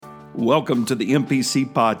Welcome to the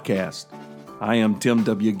MPC Podcast. I am Tim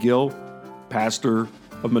W. Gill, pastor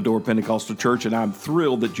of Medora Pentecostal Church, and I'm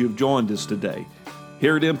thrilled that you've joined us today.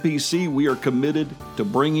 Here at MPC, we are committed to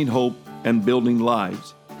bringing hope and building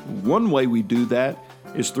lives. One way we do that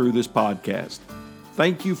is through this podcast.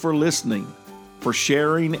 Thank you for listening, for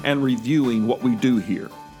sharing and reviewing what we do here.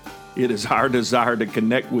 It is our desire to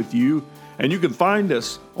connect with you, and you can find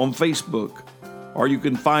us on Facebook, or you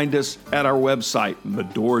can find us at our website,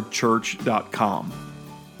 medorachurch.com.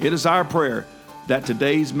 It is our prayer that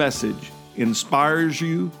today's message inspires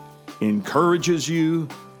you, encourages you,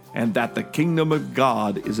 and that the kingdom of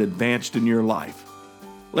God is advanced in your life.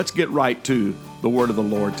 Let's get right to the word of the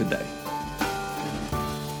Lord today.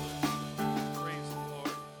 Praise the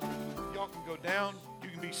Lord. Y'all can go down. You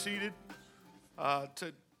can be seated.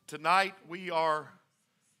 Tonight we are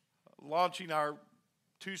launching our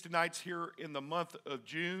Tuesday nights here in the month of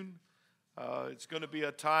June. It's going to be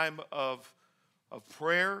a time of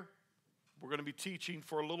prayer. We're going to be teaching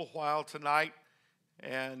for a little while tonight,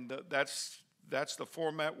 and that's the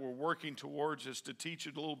format we're working towards, is to teach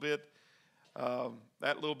it a little bit.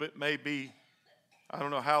 That little bit may be, I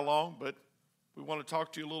don't know how long, but we want to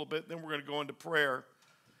talk to you a little bit, then we're going to go into prayer.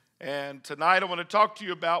 And tonight I want to talk to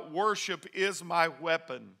you about worship is my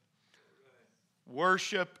weapon.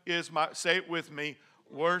 Worship is my, say it with me,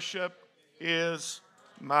 worship is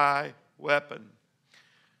my weapon.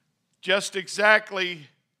 Just exactly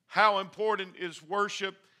how important is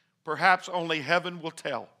worship, perhaps only heaven will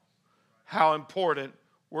tell how important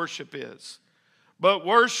worship is. But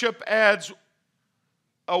worship adds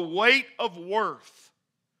a weight of worth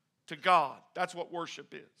to God. That's what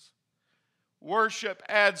worship is. Worship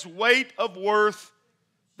adds weight of worth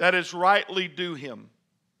that is rightly due Him.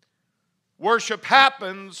 Worship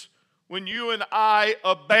happens when you and I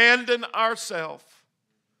abandon ourselves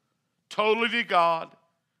totally to God.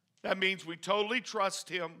 That means we totally trust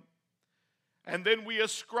Him. And then we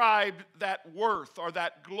ascribe that worth or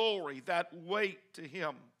that glory, that weight to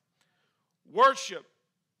Him. Worship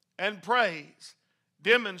and praise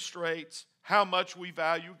demonstrates how much we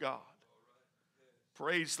value God.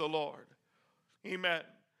 Praise the Lord. Amen.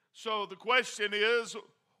 So the question is,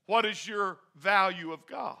 what is your value of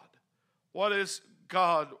God? What is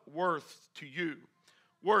God worth to you?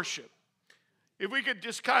 Worship. If we could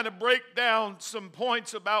just kind of break down some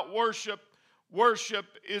points about worship. Worship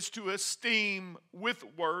is to esteem with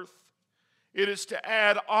worth. It is to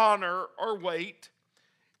add honor or weight.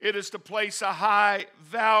 It is to place a high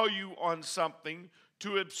value on something,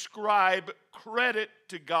 to ascribe credit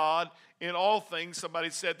to God in all things.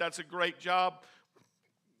 Somebody said that's a great job.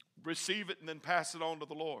 Receive it and then pass it on to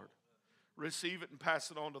the Lord. Receive it and pass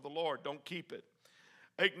it on to the Lord. Don't keep it.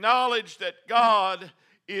 Acknowledge that God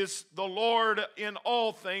is the Lord in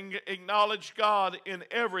all things. Acknowledge God in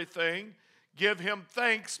everything. Give Him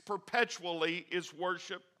thanks perpetually is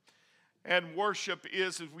worship. And worship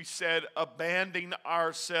is, as we said, abandoning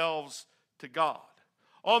ourselves to God.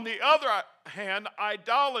 On the other hand,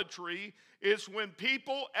 idolatry is when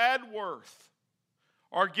people add worth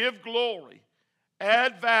or give glory,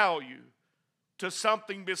 add value to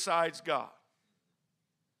something besides God.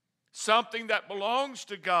 Something that belongs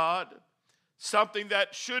to God, something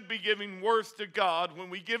that should be giving worth to God. When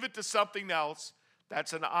we give it to something else,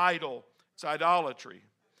 that's an idol. It's idolatry.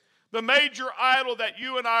 The major idol that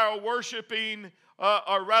you and I are worshiping,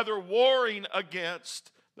 or rather warring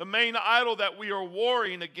against, the main idol that we are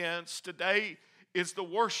warring against today is the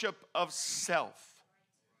worship of self.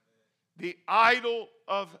 The idol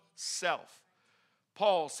of self.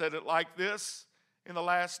 Paul said it like this: in the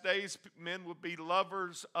last days, men would be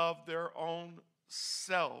lovers of their own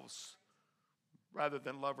selves rather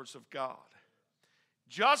than lovers of God.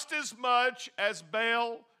 Just as much as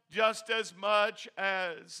Baal, just as much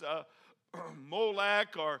as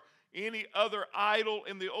Molech or any other idol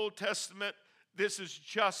in the Old Testament, this is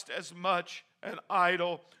just as much an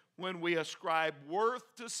idol when we ascribe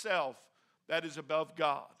worth to self that is above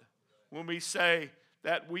God. When we say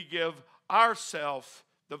that we give ourself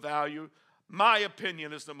the value, my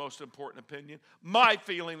opinion is the most important opinion, my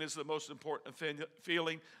feeling is the most important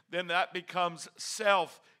feeling, then that becomes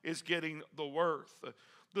self is getting the worth.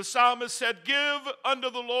 The psalmist said, give unto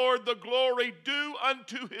the Lord the glory due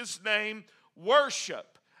unto His name.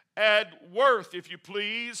 Worship, add worth, if you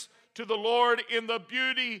please, to the Lord in the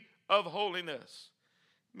beauty of holiness.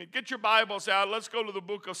 Get your Bibles out. Let's go to the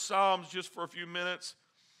book of Psalms just for a few minutes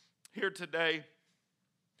here today.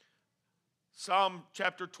 Psalm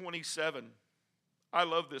chapter 27. I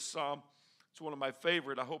love this psalm. It's one of my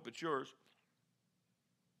favorite. I hope it's yours.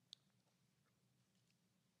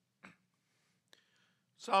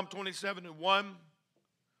 Psalm 27:1.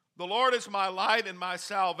 The Lord is my light and my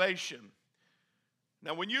salvation.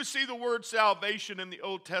 Now, when you see the word salvation in the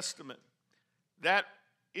Old Testament, that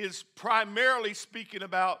is primarily speaking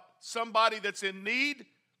about somebody that's in need,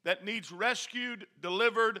 that needs rescued,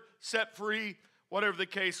 delivered, set free, whatever the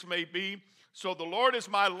case may be. So the Lord is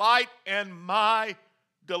my light and my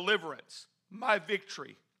deliverance, my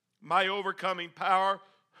victory, my overcoming power.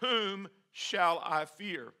 Whom shall I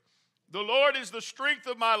fear? The Lord is the strength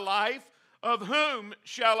of my life. Of whom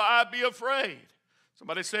shall I be afraid?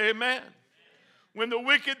 Somebody say amen. When the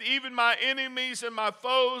wicked, even my enemies and my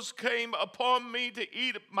foes, came upon me to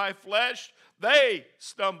eat my flesh, they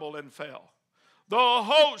stumbled and fell. Though a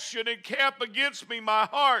host should encamp against me, my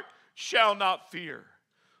heart shall not fear.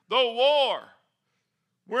 Though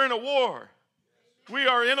we're in a war. We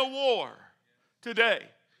are in a war today.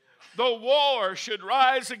 Though war should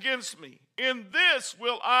rise against me, in this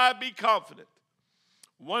will I be confident.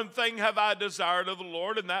 One thing have I desired of the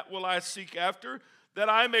Lord, and that will I seek after, that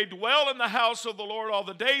I may dwell in the house of the Lord all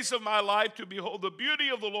the days of my life, to behold the beauty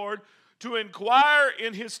of the Lord, to inquire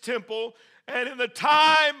in his temple, and in the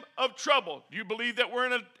time of trouble. Do you believe that we're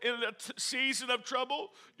in a season of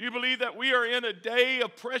trouble? Do you believe that we are in a day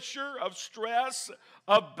of pressure, of stress,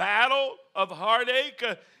 of battle, of heartache?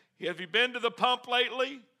 Have you been to the pump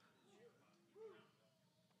lately?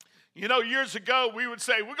 You know, years ago, we would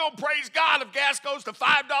say, we're going to praise God if gas goes to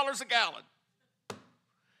 $5 a gallon.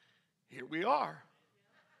 Here we are.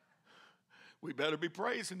 We better be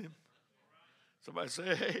praising him. Somebody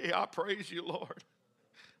say, hey, I praise you, Lord.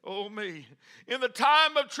 Oh, me. In the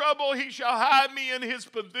time of trouble, he shall hide me in his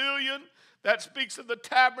pavilion. That speaks of the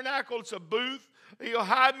tabernacle. It's a booth. He'll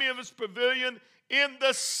hide me in his pavilion in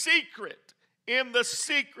the secret, in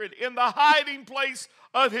the hiding place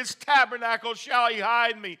of his tabernacle shall he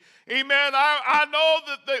hide me. Amen. I know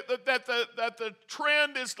that the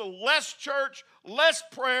trend is to less church, less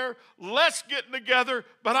prayer, less getting together,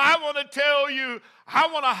 but I want to tell you, I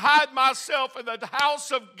want to hide myself in the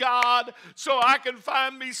house of God so I can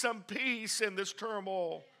find me some peace in this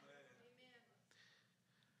turmoil.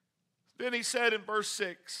 Then he said in verse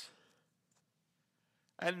 6,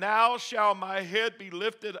 and now shall my head be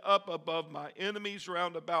lifted up above my enemies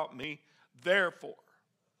round about me. Therefore,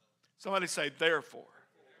 somebody say, therefore,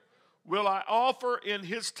 will I offer in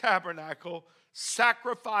his tabernacle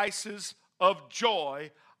sacrifices of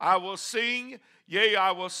joy. I will sing, yea,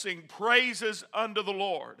 I will sing praises unto the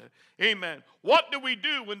Lord. Amen. What do we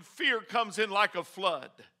do when fear comes in like a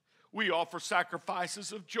flood? We offer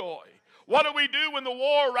sacrifices of joy. What do we do when the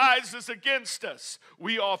war rises against us?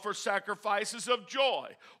 We offer sacrifices of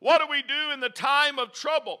joy. What do we do in the time of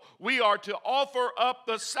trouble? We are to offer up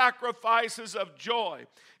the sacrifices of joy.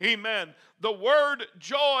 Amen. The word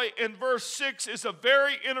joy in verse 6 is a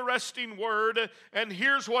very interesting word, and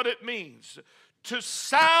here's what it means. To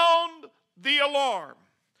sound the alarm,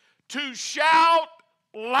 to shout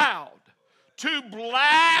loud, to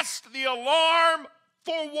blast the alarm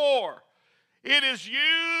for war. It is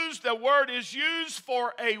used, the word is used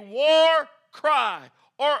for a war cry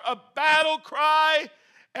or a battle cry,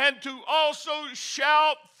 and to also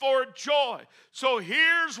shout for joy. So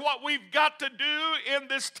here's what we've got to do in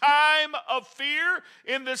this time of fear,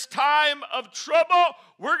 in this time of trouble.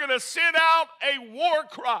 We're going to send out a war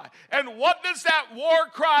cry. And what does that war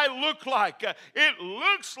cry look like? It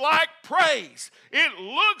looks like praise. It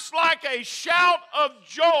looks like a shout of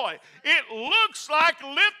joy. It looks like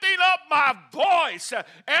lifting up my voice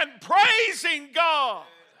and praising God.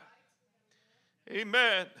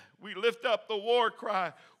 Amen. We lift up the war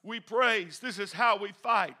cry. We praise. This is how we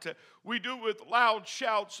fight. We do it with loud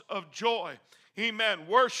shouts of joy. Amen.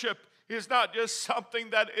 Worship is not just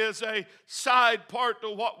something that is a side part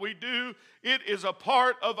to what we do. It is a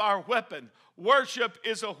part of our weapon. Worship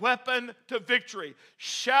is a weapon to victory.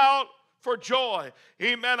 Shout for joy.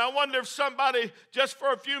 Amen. I wonder if somebody just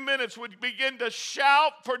for a few minutes would begin to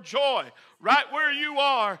shout for joy right where you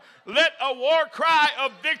are. Let a war cry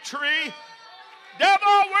of victory.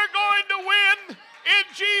 Devil, we're going to win in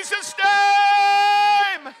Jesus'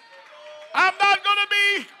 name. I'm not going to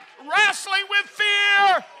be wrestling with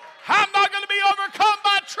fear. I'm not going to be overcome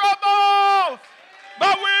by trouble.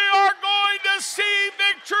 But we are going to see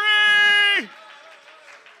victory.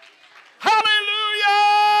 Hallelujah.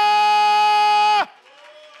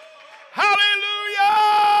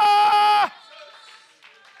 Hallelujah.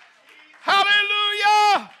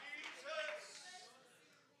 Hallelujah.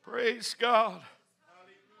 Praise God.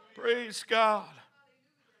 Praise God.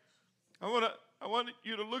 I want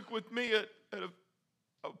you to look with me at another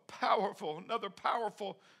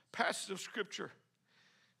powerful passage of Scripture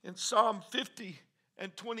in Psalm 50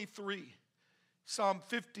 and 23. Psalm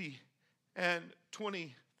 50 and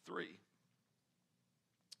 23. Praise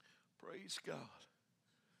God.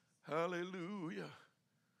 Hallelujah.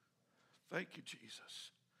 Thank you,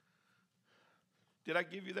 Jesus. Did I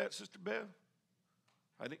give you that, Sister Bev?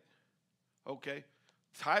 I think. Okay.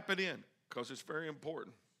 Type it in because it's very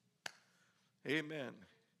important. Amen.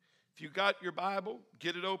 If you got your Bible,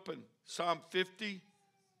 get it open. Psalm 50,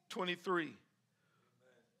 23.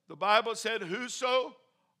 The Bible said, whoso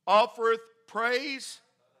offereth praise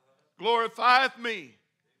glorifieth me.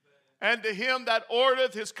 And to him that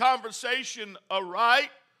ordereth his conversation aright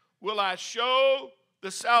will I show the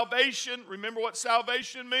salvation. Remember what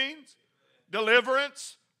salvation means?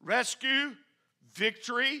 Deliverance, rescue,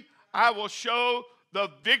 victory. I will show the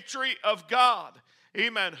victory of God.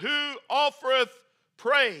 Amen. Who offereth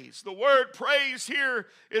praise? The word praise here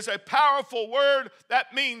is a powerful word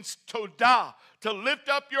that means todah, to lift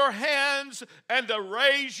up your hands and to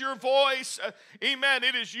raise your voice. Amen.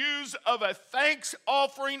 It is used of a thanks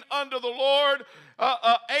offering unto the Lord.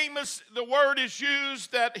 Amos, the word is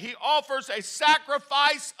used that he offers a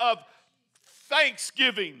sacrifice of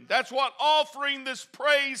thanksgiving. That's what offering this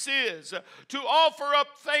praise is. To offer up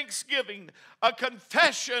thanksgiving, a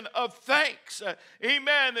confession of thanks.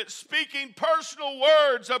 Amen. It's speaking personal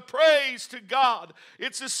words of praise to God.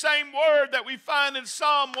 It's the same word that we find in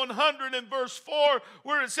Psalm 100 and verse 4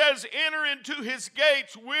 where it says, enter into his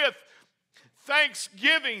gates with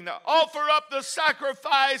thanksgiving, offer up the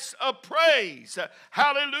sacrifice of praise.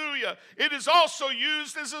 Hallelujah. It is also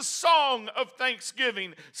used as a song of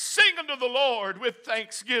thanksgiving. Sing unto the Lord with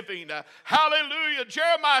thanksgiving. Hallelujah.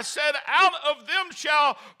 Jeremiah said, out of them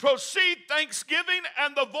shall proceed thanksgiving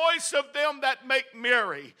and the voice of them that make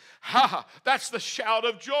merry. That's the shout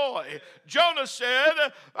of joy. Jonah said,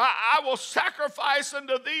 I will sacrifice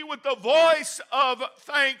unto thee with the voice of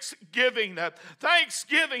thanksgiving.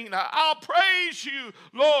 Thanksgiving. I'll praise you,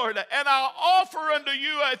 Lord, and I'll offer unto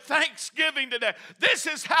you a thanksgiving today. This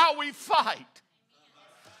is how we fight.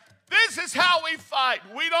 This is how we fight.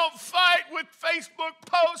 We don't fight with Facebook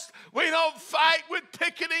posts. We don't fight with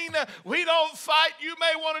picketing. We don't fight. You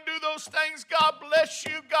may want to do those things. God bless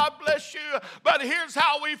you. God bless you. But here's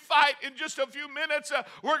how we fight. In just a few minutes,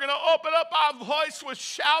 we're going to open up our voice with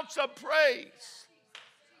shouts of praise.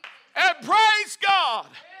 And praise God.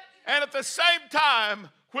 And at the same time,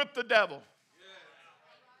 whip the devil.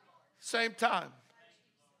 Same time.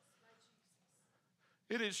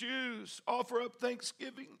 It is used, offer up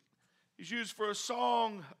thanksgiving. It's used for a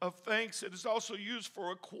song of thanks. It is also used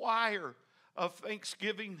for a choir of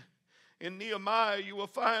thanksgiving. In Nehemiah, you will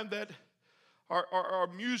find that our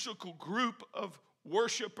musical group of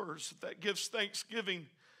worshipers that gives thanksgiving,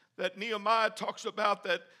 that Nehemiah talks about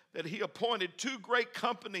that he appointed two great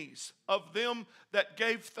companies of them that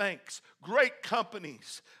gave thanks. Great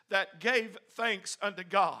companies that gave thanks unto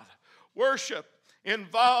God. Worship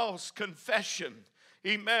involves confession.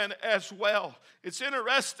 Amen, as well. It's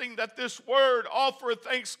interesting that this word, offer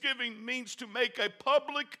thanksgiving, means to make a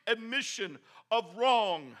public admission of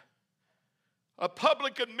wrong. A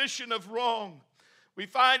public admission of wrong. We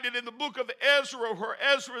find it in the book of Ezra, where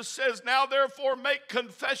Ezra says, now therefore make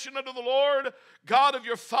confession unto the Lord, God of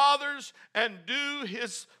your fathers, and do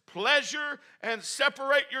his pleasure, and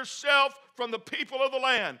separate yourself from the people of the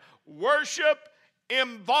land. Worship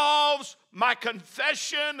involves my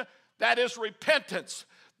confession. That is repentance.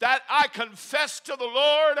 That I confess to the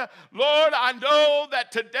Lord, Lord, I know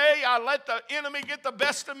that today I let the enemy get the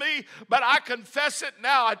best of me, but I confess it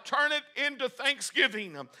now. I turn it into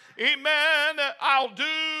thanksgiving. Amen. I'll do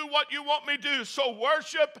what you want me to do. So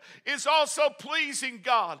worship is also pleasing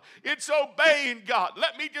God. It's obeying God.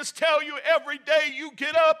 Let me just tell you, every day you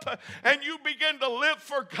get up and you begin to live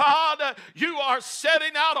for God, you are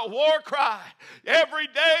setting out a war cry. Every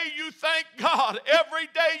day you thank God. Every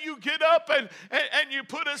day you get up and you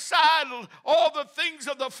put aside all the things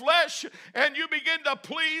of the flesh and you begin to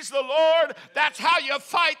please the Lord. That's how you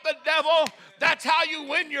fight the devil. That's how you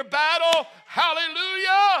win your battle.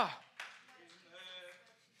 Hallelujah.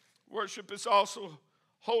 Worship is also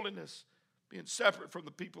holiness, being separate from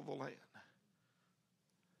the people of the land.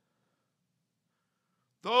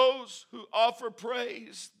 Those who offer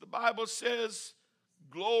praise, the Bible says,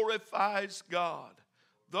 glorifies God.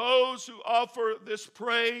 Those who offer this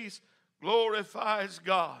praise glorifies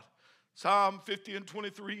God. Psalm 50 and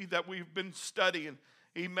 23 that we've been studying.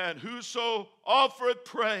 Amen. Whoso offereth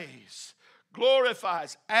praise,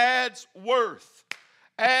 glorifies, adds worth,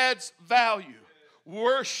 adds value,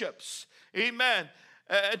 worships. Amen.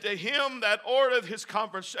 To him that ordereth his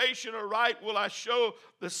conversation aright will I show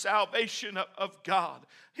the salvation of God.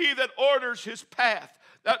 He that orders his path,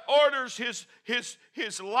 that orders his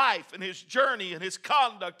life and his journey and his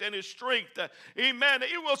conduct and his strength. Amen.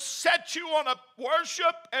 It will set you on a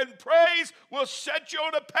worship, and praise will set you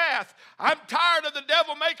on a path. I'm tired of the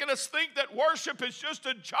devil making us think that worship is just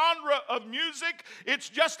a genre of music. It's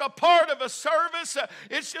just a part of a service.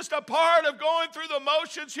 It's just a part of going through the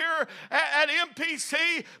motions here at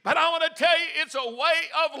MPC. But I want to tell you, it's a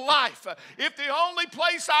way of life. If the only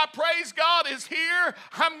place I praise God is here,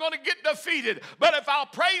 I'm going to get defeated. But if I'll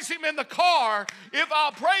praise Him in the car, if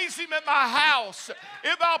I'll praise Him at my house,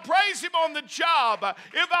 if I'll praise Him on the job,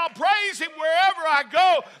 if I'll praise Him wherever I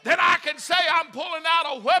go, then I can say I'm pulling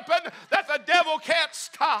out a weapon that the devil can't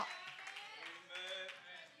stop.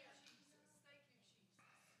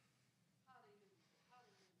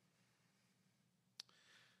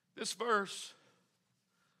 This verse,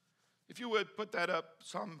 if you would put that up,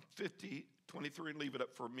 Psalm 50, 23, and leave it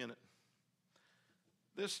up for a minute.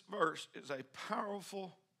 This verse is a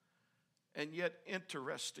powerful and yet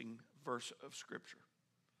interesting verse of Scripture.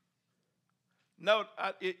 Note,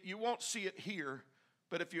 you won't see it here,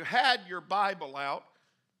 but if you had your Bible out,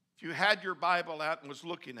 and was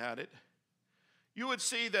looking at it, you would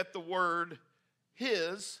see that the word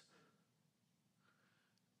his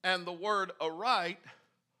and the word aright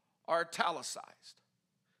are italicized.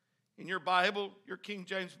 In your Bible, your King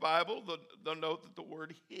James Bible, they'll note that the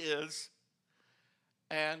word his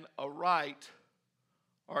and aright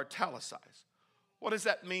are italicized. What does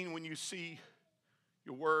that mean when you see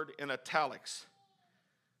your word in italics?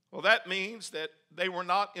 Well, that means that they were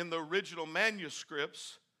not in the original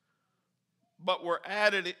manuscripts, but were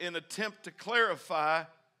added in attempt to clarify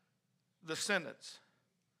the sentence.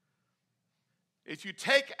 If you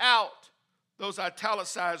take out those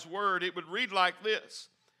italicized words, it would read like this: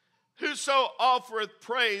 Whoso offereth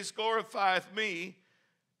praise glorifieth me,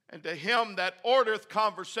 and to him that ordereth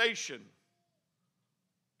conversation,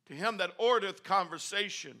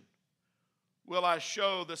 will I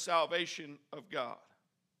show the salvation of God.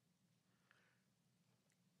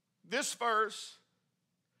 This verse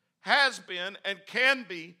has been and can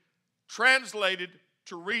be translated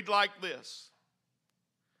to read like this: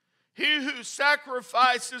 He who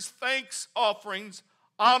sacrifices thanks offerings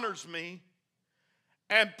honors me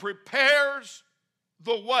and prepares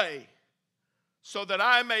the way so that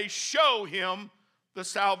I may show him the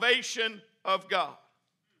salvation of God.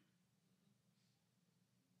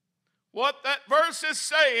 What that verse is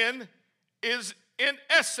saying is, in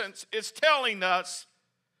essence, is telling us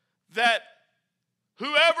that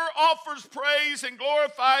whoever offers praise and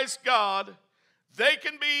glorifies God, they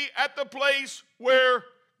can be at the place where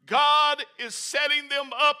God is setting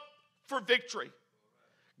them up for victory.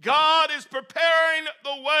 God is preparing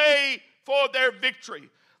the way for their victory.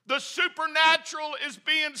 The supernatural is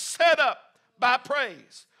being set up by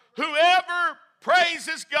praise. Whoever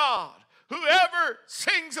praises God, whoever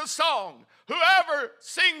sings a song, whoever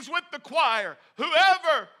sings with the choir,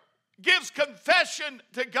 whoever gives confession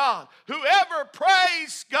to God, whoever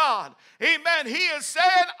prays God, amen, He is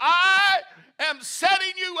saying, I am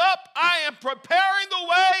setting you up. I am preparing the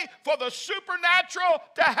way for the supernatural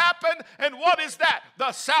to happen. And what is that?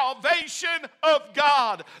 The salvation of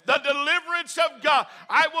God, the deliverance of God.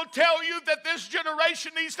 I will tell you that this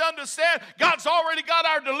generation needs to understand God's already got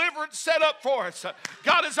our deliverance set up for us.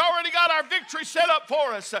 God has already got our victory set up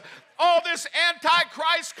for us. All this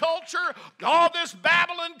antichrist culture, all this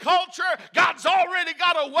Babylon culture, God's already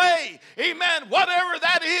got a way. Amen. Whatever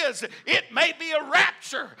that is, it may be a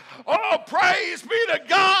rapture. Oh, praise be to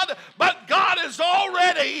God, but God has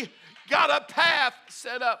already got a path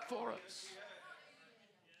set up for us.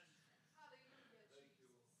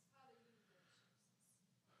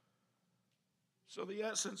 So the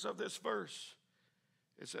essence of this verse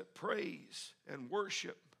is that praise and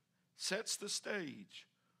worship sets the stage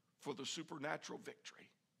for the supernatural victory.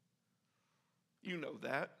 You know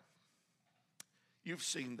that. You've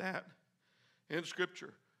seen that in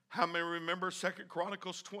Scripture. How many remember 2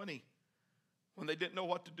 Chronicles 20 when they didn't know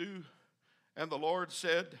what to do? And the Lord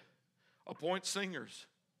said, appoint singers,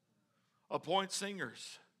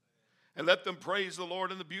 and let them praise the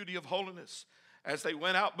Lord in the beauty of holiness as they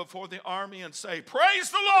went out before the army and say,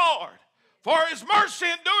 praise the Lord, for His mercy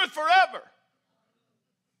endureth forever.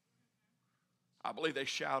 I believe they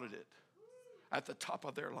shouted it at the top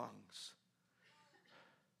of their lungs.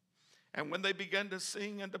 And when they began to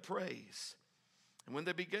sing and to praise,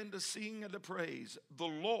 the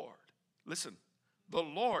Lord, listen, the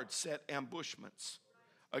Lord set ambushments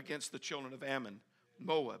against the children of Ammon,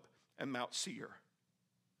 Moab, and Mount Seir.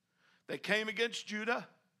 They came against Judah,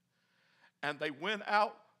 and they went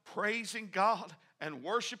out praising God and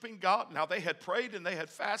worshiping God. Now, they had prayed and they had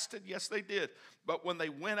fasted. Yes, they did. But when they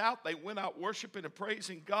went out worshiping and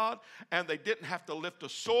praising God, and they didn't have to lift a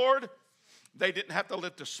sword. They didn't have to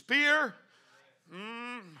lift a spear.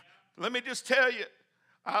 Let me just tell you,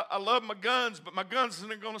 I love my guns, but my guns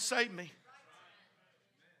isn't going to save me.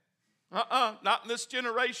 Not in this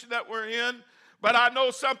generation that we're in. But I know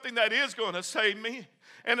something that is going to save me,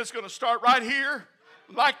 and it's going to start right here,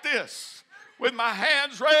 like this, with my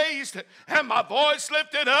hands raised and my voice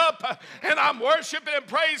lifted up, and I'm worshiping and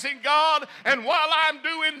praising God. And while I'm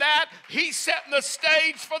doing that, He's setting the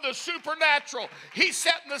stage for the supernatural. He's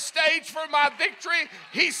setting the stage for my victory.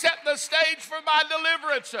 He's setting the stage for my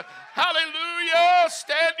deliverance. Hallelujah.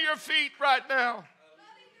 Stand to your feet right now.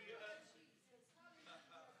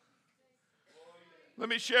 Let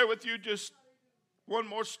me share with you just one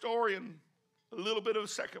more story and a little bit of a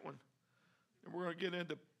second one. And we're going to get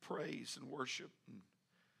into praise and worship and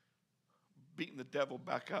beating the devil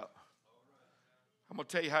back up. I'm going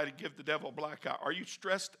to tell you how to give the devil a black eye. Are you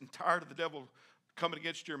stressed and tired of the devil coming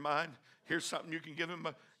against your mind? Here's something you can give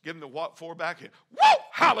him the what for back here. Woo!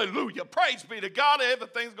 Hallelujah. Praise be to God.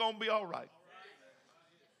 Everything's going to be all right.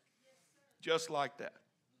 Just like that.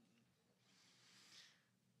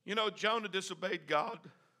 You know, Jonah disobeyed God,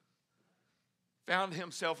 found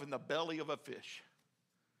himself in the belly of a fish.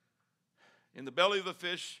 In the belly of the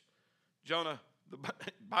fish, Jonah, the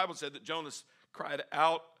Bible said that Jonah cried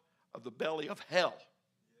out of the belly of hell.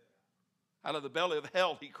 Out of the belly of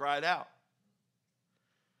hell, he cried out.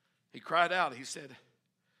 He cried out. He said,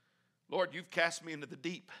 Lord, you've cast me into the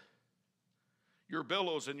deep. Your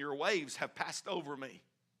billows and your waves have passed over me.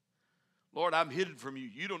 Lord, I'm hidden from you.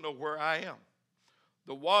 You don't know where I am.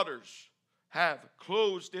 The waters have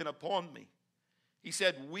closed in upon me. He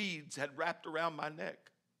said weeds had wrapped around my neck.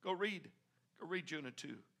 Go read Jonah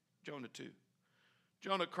 2.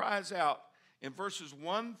 Jonah cries out in verses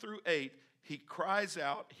 1 through 8. He cries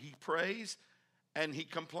out, he prays, and he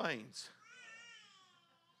complains.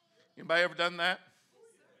 Anybody ever done that?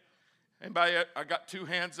 Anybody? I got two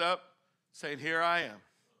hands up saying, here I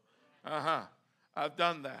am. I've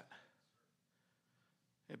done that.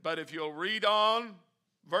 But if you'll read on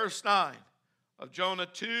verse 9 of Jonah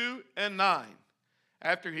 2 and 9,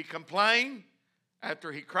 after he complained,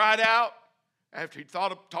 after he cried out, after he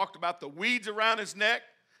talked about the weeds around his neck,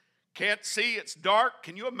 can't see, it's dark.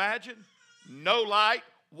 Can you imagine? No light,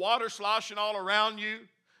 water sloshing all around you.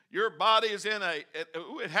 Your body is in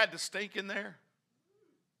it had to stink in there.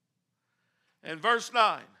 And verse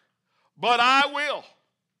 9, but I will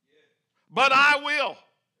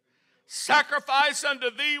sacrifice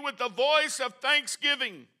unto thee with the voice of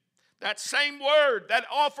thanksgiving. That same word, that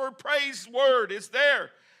offered praise word is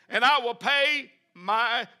there. And I will pay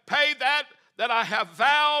that I have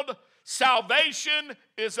vowed. Salvation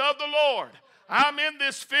is of the Lord. I'm in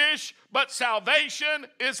this fish, but salvation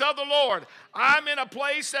is of the Lord. I'm in a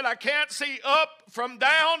place that I can't see up from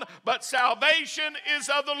down, but salvation is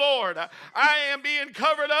of the Lord. I am being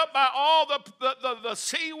covered up by all the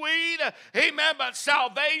seaweed, amen, but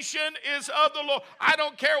salvation is of the Lord. I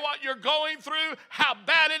don't care what you're going through, how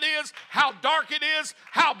bad it is, how dark it is,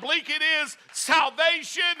 how bleak it is,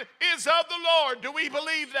 salvation is of the Lord. Do we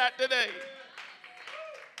believe that today?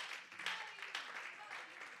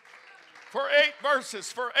 For eight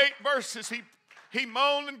verses, he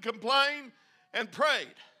moaned and complained and prayed.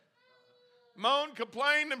 Moaned,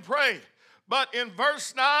 complained, and prayed. But in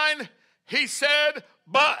verse 9, he said,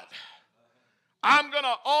 but I'm going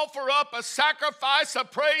to offer up a sacrifice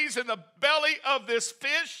of praise in the belly of this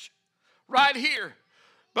fish right here.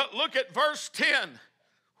 But look at verse 10.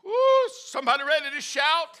 Woo, somebody ready to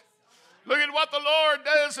shout? Look at what the Lord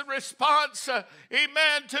does in response,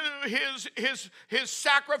 amen, to his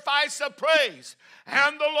sacrifice of praise.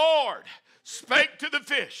 And the Lord spake to the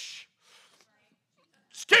fish.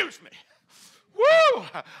 Excuse me. Woo!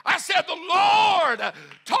 I said the Lord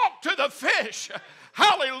talked to the fish.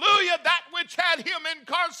 Hallelujah. That which had him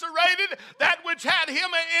incarcerated, that which had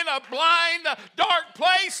him in a blind, dark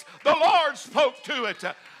place, the Lord spoke to it.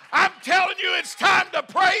 I'm telling you, it's time to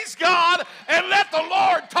praise God and let the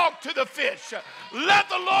Lord talk to the fish. Let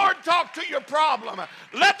the Lord talk to your problem.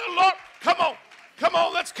 Let the Lord, come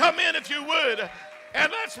on, let's come in if you would.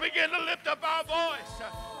 And let's begin to lift up our voice.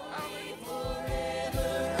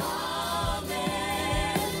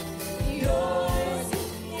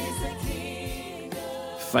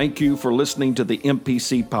 Thank you for listening to the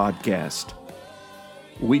MPC podcast.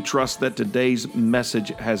 We trust that today's message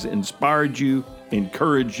has inspired you,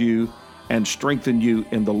 encouraged you, and strengthened you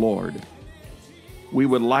in the Lord. We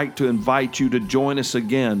would like to invite you to join us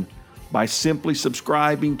again by simply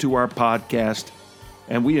subscribing to our podcast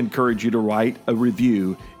and we encourage you to write a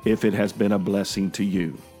review if it has been a blessing to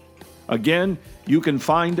you. Again, you can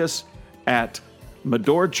find us at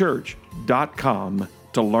medorachurch.com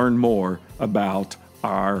to learn more about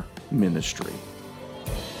our ministry.